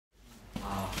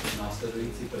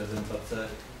následující prezentace.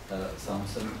 Sám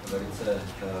jsem velice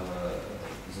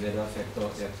zvědav,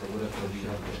 jak to bude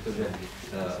probíhat, protože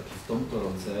v tomto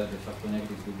roce, de facto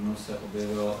někdy v dubnu, se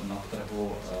objevil na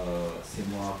trhu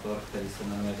simulátor, který se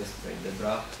jmenuje Desperate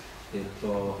Debra. Je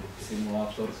to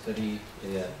simulátor, který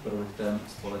je produktem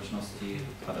společnosti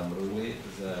Adam Rouilly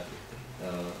z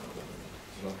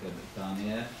Velké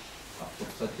Británie a v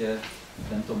podstatě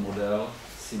tento model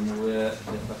simuluje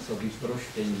de facto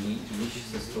vyproštění již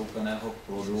sestoupeného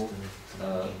plodu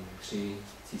při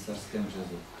císařském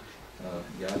řezu.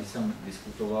 Já, když jsem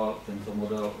diskutoval tento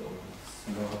model s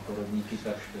mnoha porodníky,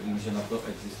 tak vím, že na to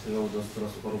existují dost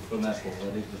rozporuplné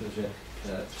pohledy, protože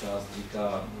část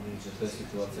říká, že to je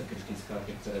situace kritická,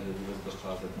 ke které by vůbec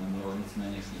docházet nemělo,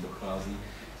 nicméně k ní dochází.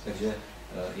 Takže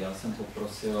já jsem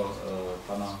poprosil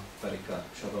pana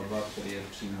Čadova, který je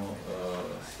přímo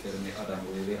z firmy Adam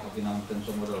Rouilly, aby nám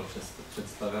tento model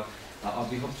představil a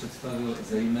aby ho představil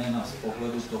zejména z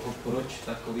pohledu toho, proč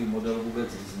takový model vůbec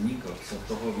vznikl, co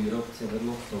toho výrobce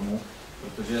vedlo k tomu,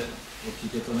 protože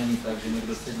určitě to není tak, že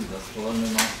někdo sedí za stolem,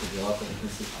 nemá co dělat a řekne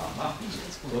si, aha,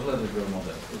 tohle by byl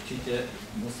model. Určitě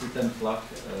musí ten tlak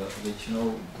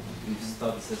většinou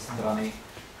vyvstat ze strany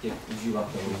těch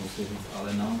uživatelů, musí říct,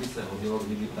 ale nám by se hodilo,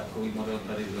 kdyby takový model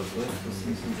tady byl. To si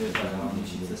myslím, že je ta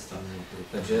reálnější cesta.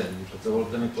 Takže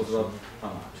dovolte mi pozvat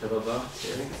pana Čadova.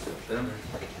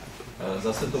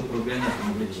 Zase to proběhne v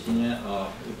angličtině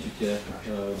a určitě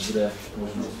bude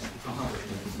možnost.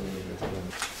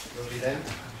 Dobrý den.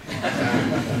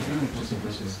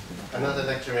 Another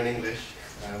lecture in English,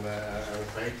 I'm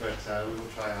afraid, but we will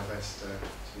try our best to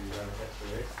get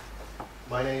through it.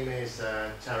 My name is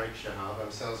Tariq Shahab.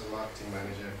 I'm Sales and Marketing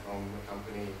Manager from a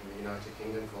company in the United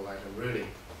Kingdom called Adam Rouilly.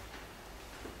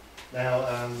 Now,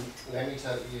 let me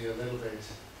tell you a little bit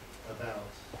about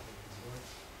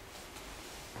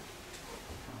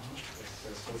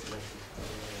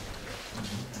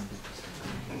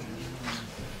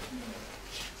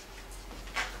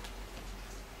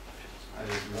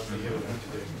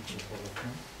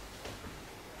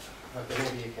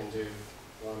maybe you can do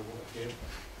one of you.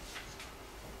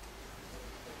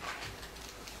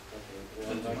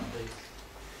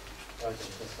 Okay,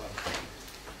 that's fine.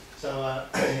 So,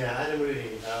 yeah, Adam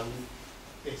Rouilly. I'm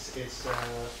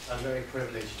very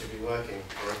privileged to be working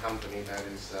for a company that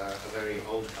is a very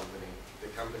old company. The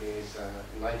company is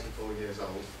 94 years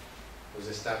old. Was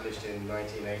established in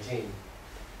 1918,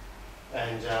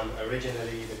 and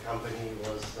originally the company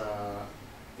was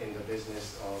in the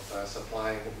business of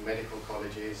supplying medical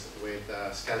colleges with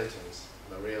skeletons,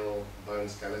 the real bone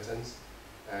skeletons.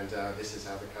 And this is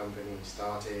how the company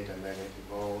started, and then it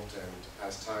evolved, and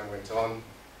as time went on,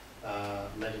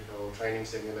 medical training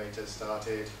simulators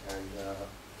started, and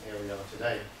here we are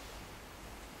today.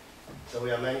 So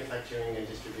we are manufacturing and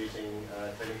distributing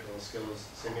clinical skills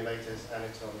simulators,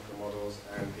 anatomical models,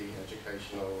 and the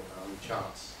educational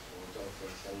charts for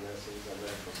doctors and nurses and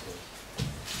medical schools.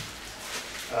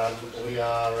 We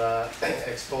are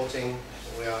exporting.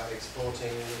 We are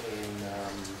exporting in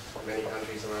many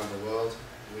countries around the world.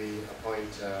 We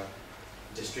appoint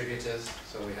distributors,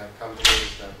 so we have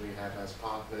companies that we have as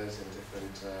partners in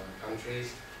different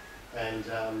countries. And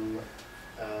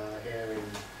here in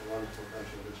the wonderful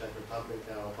country of the Czech Republic,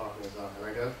 our partners are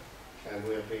Helago, and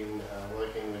we have been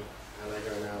working with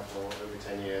Helago now for over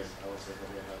 10 years. I would say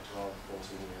probably about 12,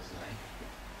 14 years now.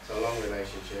 So a long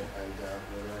relationship, and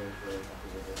we're very, very happy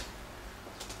with it.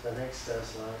 The next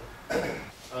slide.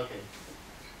 Okay.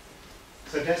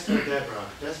 So Desperate Debra.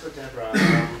 Desperate Debra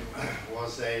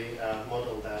was a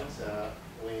model that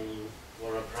we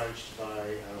were approached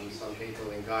by some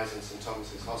people in Guy's and St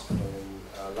Thomas's Hospital in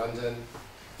London,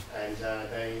 and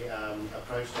they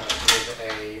approached us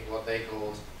with what they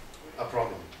called a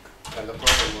problem. And the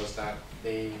problem was that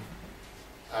the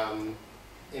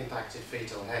impacted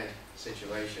fetal head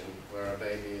situation, where a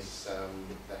baby's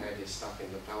the head is stuck in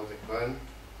the pelvic bone,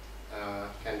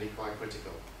 can be quite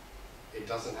critical. It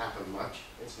doesn't happen much.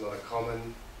 It's not a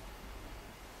common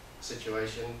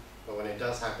situation, but when it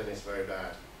does happen, it's very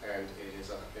bad, and it is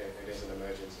an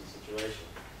emergency situation.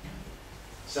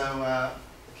 So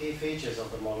the key features of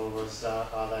the model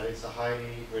are that it's a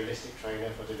highly realistic trainer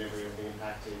for delivery of the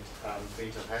impacted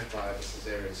fetal head via the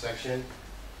cesarean section.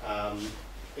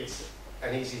 It's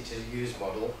an easy-to-use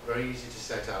model, very easy to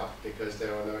set up because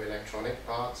there are no electronic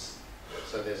parts.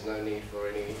 So there's no need for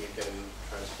any, you can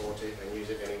transport it and use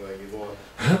it anywhere you want.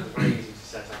 It's very easy to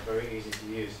set up, very easy to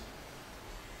use.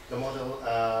 The model,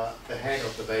 the head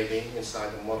of the baby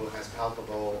inside the model has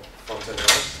palpable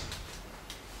fontanelles.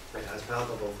 It has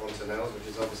palpable fontanelles, which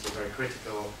is obviously very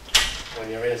critical when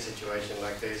you're in a situation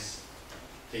like this.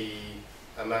 The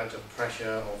amount of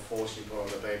pressure or force you put on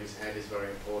the baby's head is very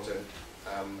important,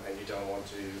 and you don't want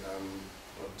to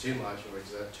put too much or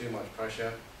exert too much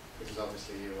pressure, because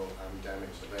obviously you will damage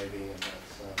the baby, and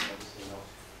that's obviously not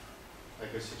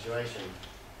a good situation.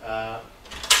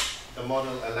 The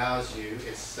model allows you,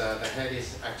 the head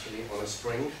is actually on a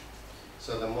spring,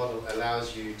 so the model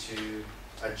allows you to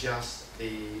adjust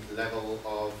the level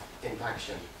of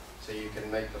impaction. So you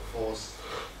can make the force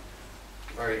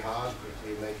very hard. If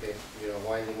you make it,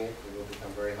 winding it, it will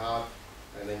become very hard,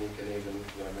 and then you can even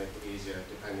make it easier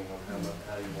depending on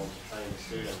how you want to train the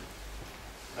student.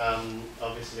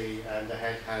 Obviously, the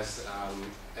head has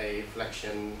a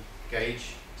flexion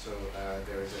gauge, so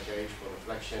there is a gauge for the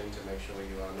flexion to make sure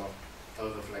you are not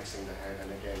over-flexing the head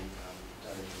and again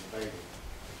damaging the baby.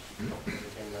 We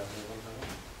can move on to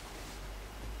that.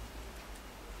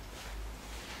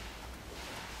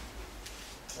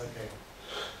 Okay.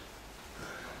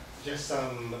 Just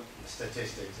some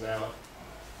statistics. Now,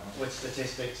 with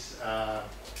statistics,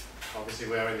 obviously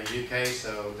we are in the UK,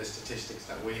 so the statistics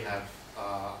that we have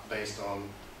are based on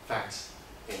facts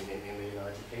in the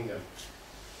United Kingdom.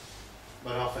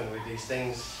 But often with these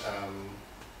things,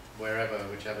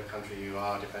 whichever country you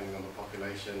are, depending on the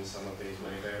population, some of these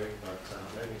may vary, but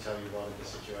let me tell you what the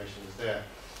situation is there.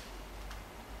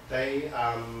 They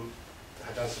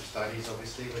have done some studies,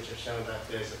 obviously, which have shown that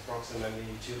there's approximately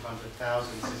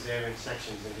 200,000 caesarean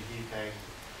sections in the UK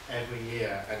every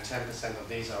year, and 10% of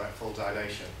these are at full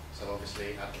dilation, so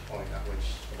obviously at the point at which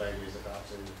the baby is about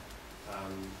to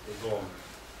be born.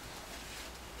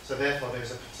 So therefore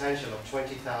there's a potential of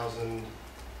 20,000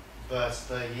 births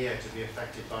per year to be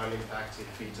affected by an impacted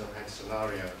fetal head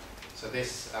scenario. So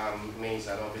this means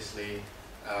that obviously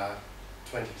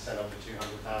 20% of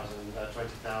the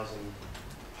 20,000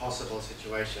 possible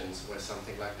situations where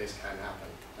something like this can happen.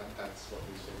 That's what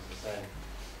these figures are saying.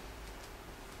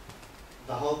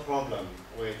 The whole problem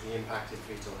with the impacted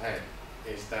fetal head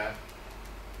is that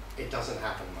it doesn't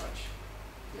happen much.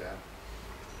 Yeah.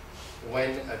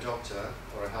 When a doctor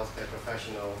or a healthcare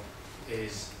professional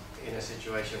is in a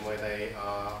situation where they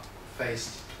are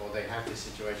faced, or they have this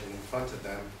situation in front of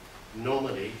them,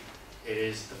 normally it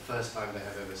is the first time they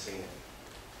have ever seen it.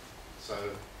 So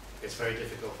it's very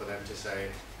difficult for them to say,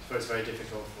 it's very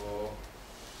difficult for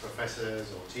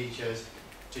professors or teachers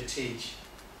to teach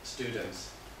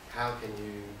students how can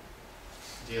you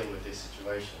deal with this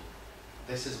situation.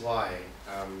 This is why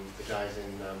the guys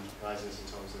in St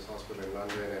Thomas's Hospital in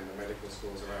London and the medical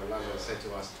schools around London said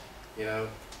to us,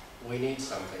 we need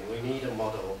something, we need a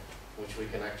model which we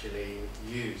can actually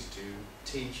use to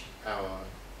teach our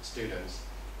students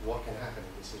what can happen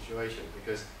in this situation,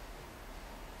 because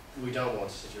we don't want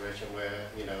a situation where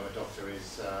a doctor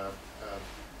is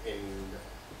in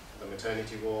the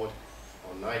maternity ward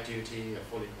on night duty, a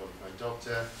fully qualified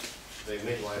doctor. The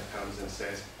midwife comes and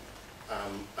says,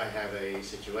 I have a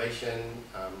situation,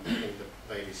 I think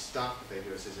the baby's stuck, they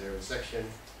do a cesarean section,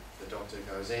 the doctor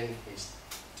goes in, he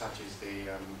touches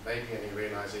the baby and he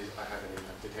realizes, I have an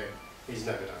impacted head. He's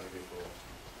never done it before.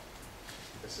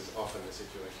 This is often the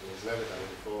situation, he's never done it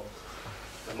before.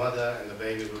 The mother and the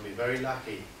baby will be very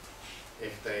lucky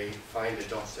if they find a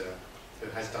doctor who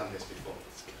has done this before.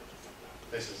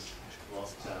 This is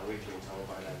what we've been told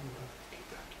by them.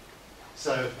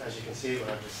 So, as you can see,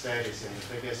 what I've just said is in the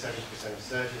figure, 70% of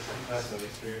surgeons have personal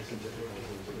experience and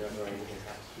difficulties in delivering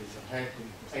impacted fetal head.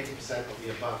 80% of the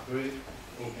above group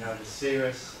encounter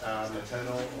serious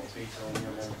maternal or fetal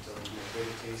neonatal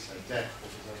morbidity, so death,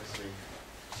 which is obviously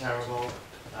terrible,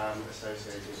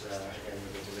 associated again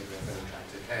with the delivery of an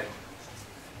impacted head.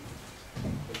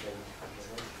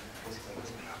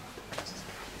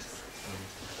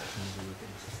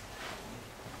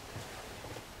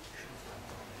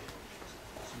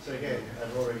 So again,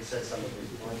 I've already said some of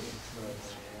these points.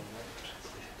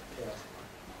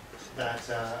 That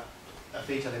a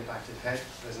fetal impacted head,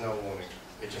 there's no warning.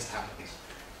 It just happens.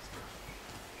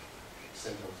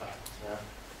 Simple fact. Yeah.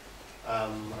 I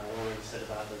already said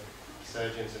about the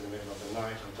surgeons in the middle of the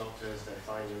night, or doctors, they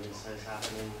find this is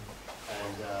happening,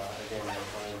 and again they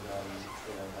find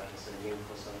that it's a need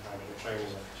for some kind of a training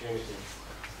opportunity.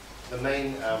 The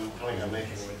main point I'm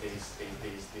making with these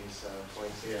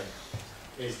points here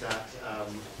is that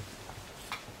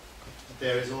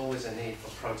there is always a need for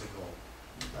protocol.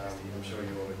 I'm sure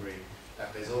you all agree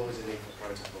that there's always a need for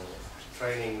protocol.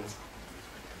 Training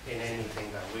in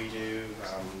anything that we do,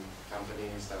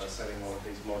 companies that are selling all of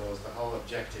these models, the whole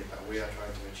objective that we are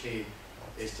trying to achieve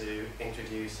is to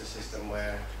introduce a system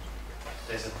where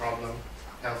there's a problem.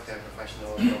 Healthcare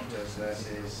professionals, doctors,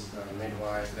 nurses,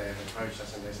 midwives, they have approached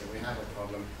us and they say, we have a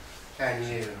problem. Can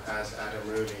you, as Adam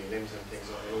Rouilly, Limbs and Things,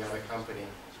 or any other company,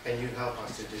 can you help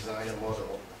us to design a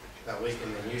model that we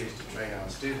can then use to train our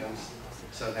students,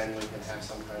 so then we can have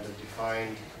some kind of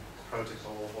defined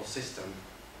protocol or system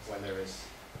when there is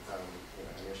an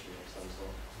issue of some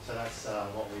sort. So that's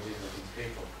what we did with these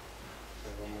people. So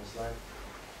one more slide.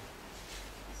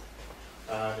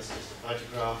 This is just a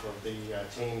photograph of the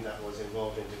team that was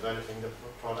involved in developing the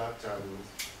product.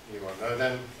 You won't know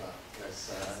them, but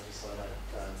let's just sort of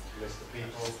list the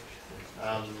people.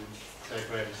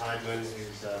 Desperate Debra,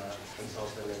 who's a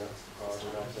consultant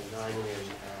in dining in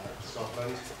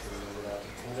Scotland, in the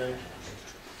United Kingdom.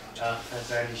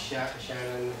 Predstavení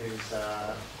Shannon, who's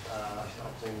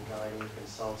often gynae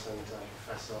consultant,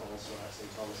 professor also at St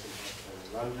Thomas's Hospital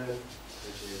in London,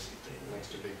 which is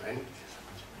next to Big Ben.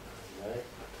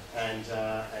 And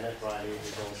Adam Rouilly,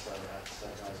 who's also at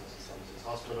St Thomas's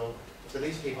Hospital. So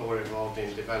these people were involved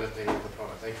in developing the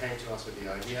product. They came to us with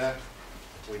the idea.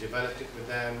 We developed it with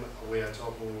them. We are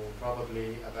talking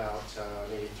probably about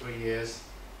nearly 3 years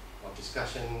of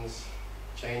discussions,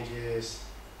 changes,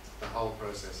 the whole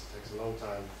process. It takes a long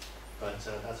time, but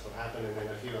that's what happened. And then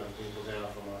a few other people there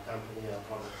from our company, our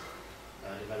product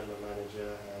development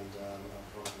manager and our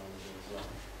product manager as well.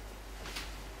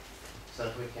 So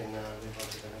if we can move on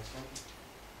to the next one.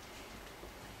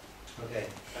 Okay,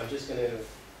 I'm just going to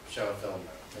show a film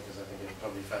now, because I think you're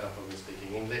probably fed up of me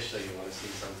speaking English, so you want to see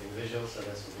something visual, so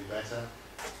this will be better.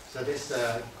 So this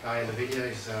guy in the video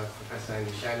is Professor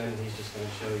Andy Shannon. He's just going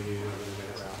to show you a little bit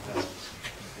about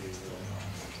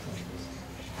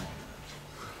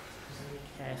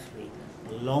carefully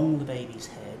along the baby's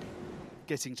head.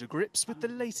 Getting to grips with the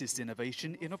latest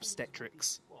innovation in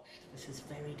obstetrics. This is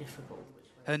very difficult.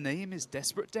 Her name is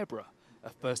Desperate Debra, a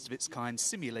first-of-its-kind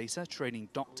simulator training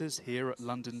doctors here at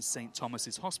London's St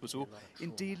Thomas's Hospital in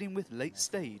dealing with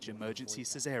late-stage emergency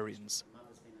caesareans.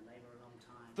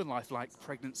 The lifelike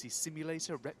pregnancy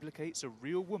simulator replicates a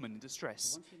real woman in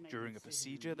distress during a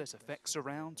procedure that affects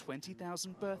around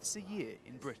 20,000 births a year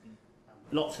in Britain.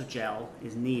 Lots of gel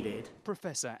is needed.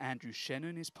 Professor Andrew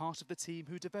Shannon is part of the team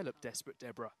who developed Desperate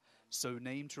Debra, so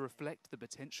named to reflect the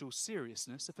potential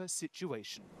seriousness of her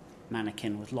situation.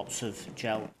 Mannequin with lots of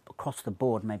gel. Across the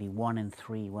board, maybe 1 in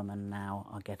 3 women now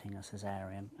are getting a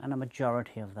caesarean, and a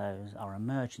majority of those are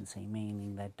emergency,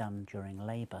 meaning they're done during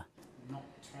labour.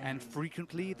 And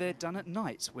frequently they're done at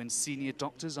night when senior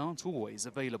doctors aren't always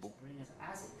available.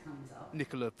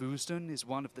 Nicola Vousden is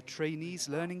one of the trainees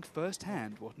learning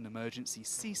firsthand what an emergency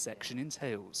C-section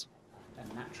entails.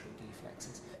 Natural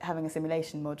defects. Having a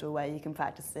simulation model where you can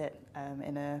practice it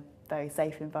in a very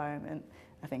safe environment,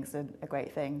 I think is a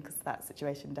great thing, because that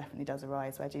situation definitely does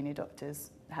arise where junior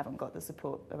doctors haven't got the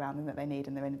support around them that they need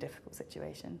and they're in a difficult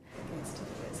situation.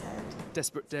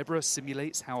 Desperate Debra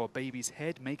simulates how a baby's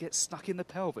head may get stuck in the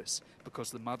pelvis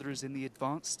because the mother is in the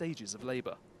advanced stages of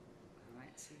labour.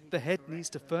 The head needs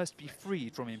to first be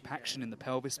freed from impaction in the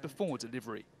pelvis before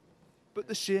delivery. But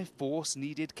the sheer force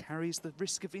needed carries the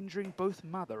risk of injuring both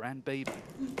mother and baby.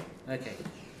 Okay,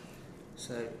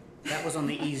 so that was on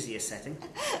the easiest setting.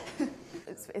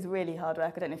 It's really hard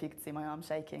work. I don't know if you could see my arm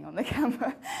shaking on the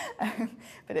camera,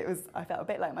 but I felt a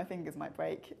bit like my fingers might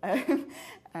break,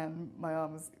 and my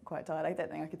arm was quite tired. I don't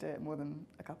think I could do it more than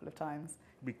a couple of times.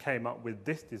 We came up with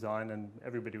this design and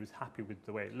everybody was happy with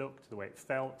the way it looked, the way it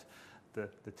felt, the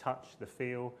touch, the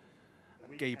feel.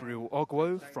 Gabriel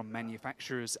Ogwo, from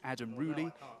manufacturers Adam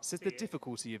Rouilly, says the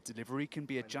difficulty of delivery can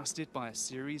be adjusted by a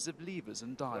series of levers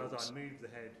and dials.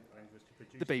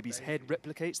 The baby's head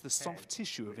replicates the soft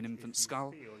tissue of an infant's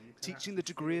skull, teaching the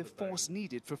degree of force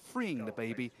needed for freeing the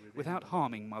baby without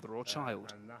harming mother or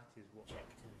child.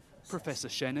 Professor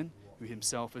Shannon, who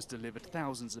himself has delivered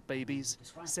thousands of babies,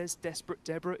 says Desperate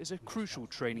Debra is a crucial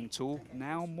training tool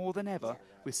now more than ever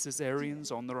with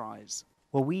caesareans on the rise.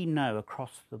 Well, we know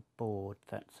across the board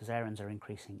that caesareans are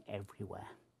increasing everywhere.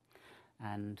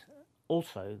 And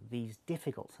also, these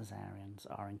difficult caesareans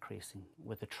are increasing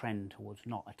with a trend towards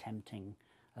not attempting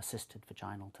assisted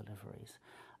vaginal deliveries.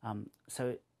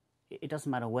 So it doesn't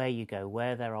matter where you go,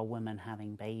 where there are women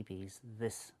having babies,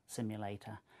 this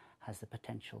simulator has the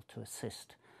potential to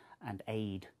assist and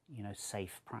aid,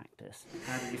 safe practice.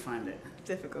 How did you find it?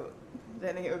 Difficult. I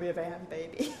don't think it would be a very happy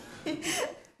baby.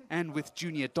 And with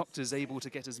junior doctors able to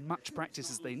get as much practice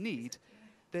as they need,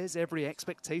 there's every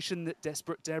expectation that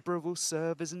Desperate Debra will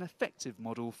serve as an effective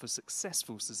model for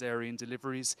successful caesarean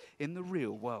deliveries in the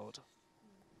real world.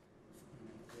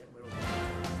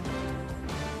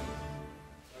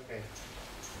 Okay,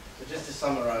 so just to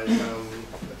summarise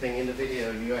the thing in the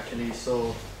video, you actually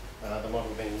saw the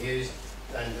model being used,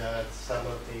 and some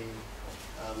of the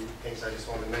things I just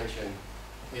want to mention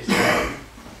is that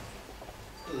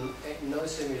no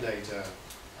simulator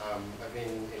I've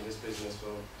been in this business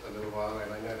for a little while,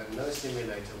 and I know that no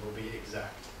simulator will be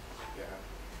exact. Yeah.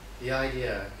 The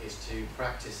idea is to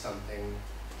practice something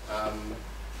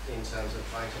in terms of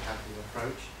trying to have the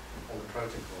approach and the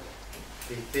protocol.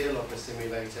 The feel of the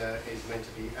simulator is meant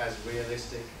to be as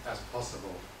realistic as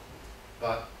possible,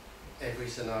 but every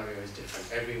scenario is different.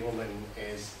 Every woman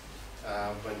is,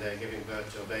 when they're giving birth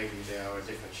to a baby, they are a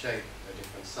different shape, a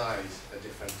different size, a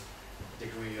different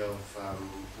degree of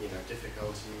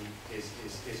difficulty is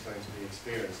going to be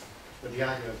experienced. But the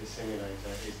idea of the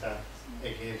simulator is that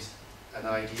it gives an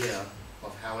idea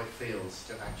of how it feels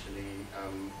to actually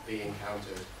be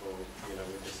encountered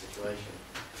with this situation.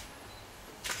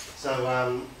 So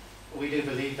we do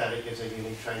believe that it gives a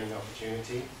unique training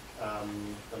opportunity.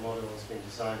 The model has been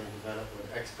designed and developed with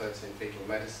experts in fetal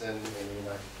medicine in the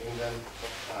United Kingdom,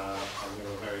 and we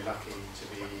were very lucky to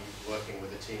be working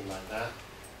with a team like that.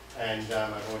 And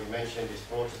I've already mentioned it's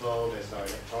portable, there's no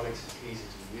electronics, it's easy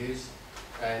to use.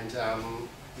 And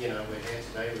we're here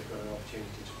today, we've got an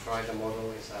opportunity to try the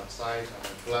model. It's outside, I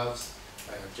have gloves,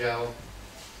 I have gel,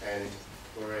 and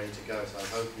we're ready to go. So I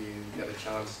hope you get a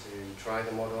chance to try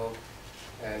the model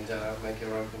and make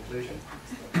your own conclusion.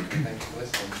 So, thank you for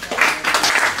listening.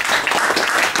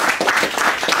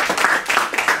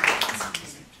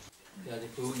 Já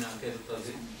děkuju. Nějaké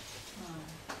dotazy?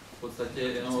 V podstatě,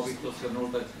 jenom abych to shrnul,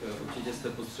 tak určitě jste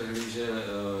postřehli, že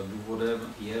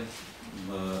důvodem je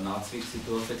nácvik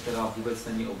situace, která vůbec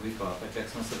není obvyklá. Tak jak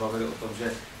jsme se bavili o tom,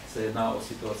 že se jedná o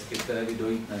situaci, ke které by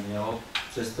dojít nemělo,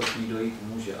 přesto k ní dojít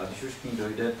může. A když už k ní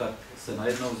dojde, tak se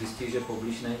najednou zjistí, že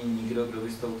poblíž není nikdo, kdo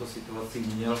by s touto situací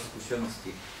měl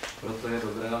zkušenosti. Proto je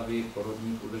dobré, aby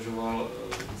porodník udržoval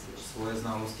svoje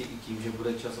znalosti i tím, že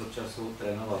bude čas od času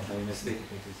trénovat. Nevím, jestli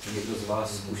někdo z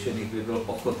vás zkušených by byl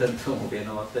ochoten tomu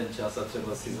věnovat ten čas a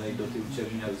třeba si zajít do ty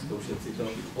učebny a vyzkoušet si to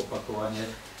opakovaně.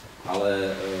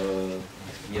 Ale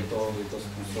je to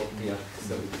způsob, jak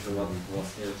se udržovat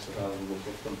vlastně hluboko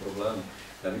v tom problému.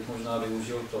 Já bych možná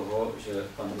využil toho, že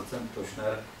pan docent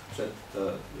Tošner před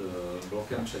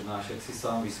blokem přednášek si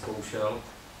sám vyzkoušel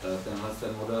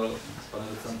ten model. Pane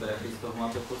docente, jaký z toho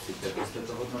máte pocit? Jak jste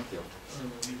to hodnotil?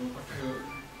 No, tak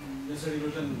mně se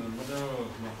líbil ten model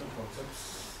na ten koncept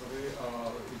tady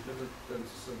a i ten,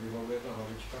 co se vyvaluje, ta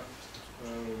hlavička.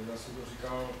 Já jsem to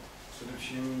říkal,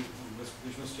 především ve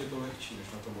skutečnosti je to lehčí než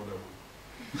na tom modelu.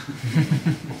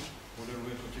 Modelu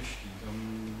je to těžký, tam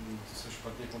se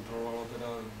špatně kontrolovalo teda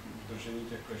držení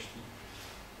těch kleští,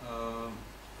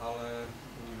 ale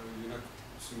jinak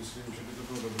si myslím, že by to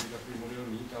bylo dobrý takový model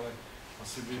mít, ale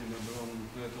asi by nebylo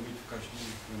nutné to mít v každé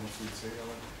nemocnici,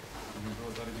 ale kdyby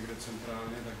bylo tady někde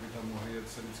centrálně, tak by tam mohli jet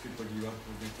se vždycky podívat,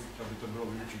 aby to bylo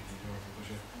využitý,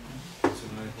 protože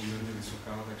cena je poměrně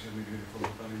vysoká, takže my kdybychom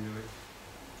to tady měli,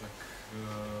 tak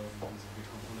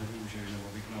bychom to nevyužili, nebo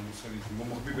bych nám museli jít.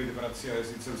 Mohl by být vrací a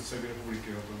jezdit sem z celé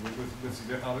republiky, to bylo vůbec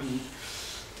ideální,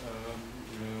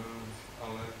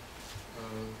 ale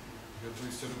je to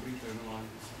jistě dobrý trénování.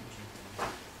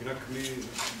 Jinak mi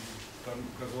tam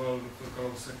ukazoval doktor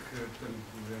Kalousek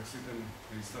ten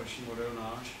nejstarší model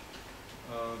náš,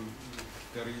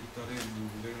 který tady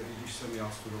byl, i když jsem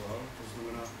já studoval, to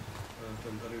znamená,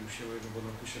 ten tady už je od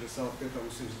roku 65 a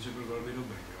musím říct, že byl velmi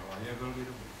dobrý, a je velmi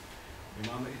dobrý. My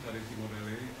máme i tady ty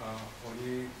modely a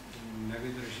oni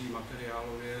nevydrží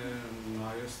materiálově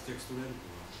nájezd těch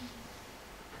studentů.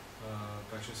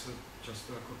 Takže se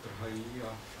často jako trhají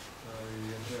a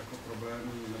je to jako problém,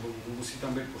 nebo musí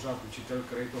tam být pořád učitel,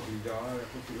 který to hlídá,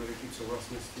 jako ty mediky, co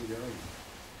vlastně s tím dělají.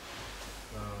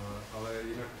 Ale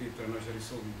jinak ty trenažery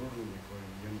jsou výborní, jako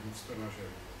jen víc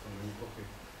trenažerů, to není pochyb.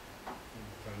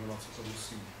 Trénovat se to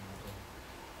musí.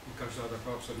 I každá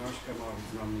taková přednáška má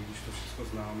význam, když to všechno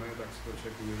známe, tak si to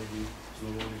člověk uvědomí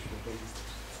znovu, když o tom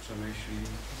přemýšlí,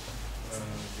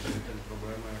 kde je ten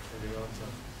problém a jak to dělat.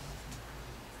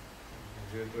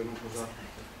 Takže je to jenom pořád.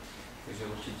 Takže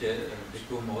určitě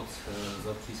děkuji moc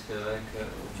za příspěvek.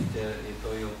 Určitě je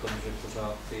to i o tom, že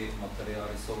pořád ty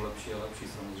materiály jsou lepší a lepší.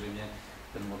 Samozřejmě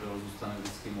ten model zůstane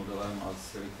vždycky modelem a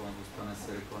silikon zůstane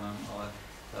silikonem, ale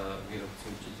výrobci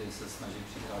určitě se snaží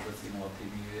přicházet s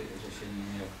inovativními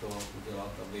řešeními, jak to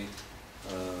udělat, aby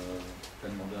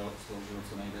ten model sloužil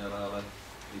co nejdéle, ale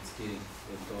vždycky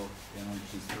je to jenom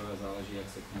přístroj a záleží, jak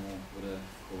se k němu bude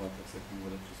chovat, jak se k němu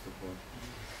bude přistupovat.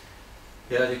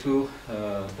 Já děkuji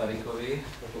Tarikovi.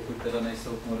 Pokud teda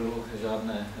nejsou k modelu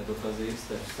žádné dotazy,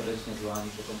 jste srdečně zváni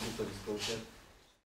potom si to vyzkoušet.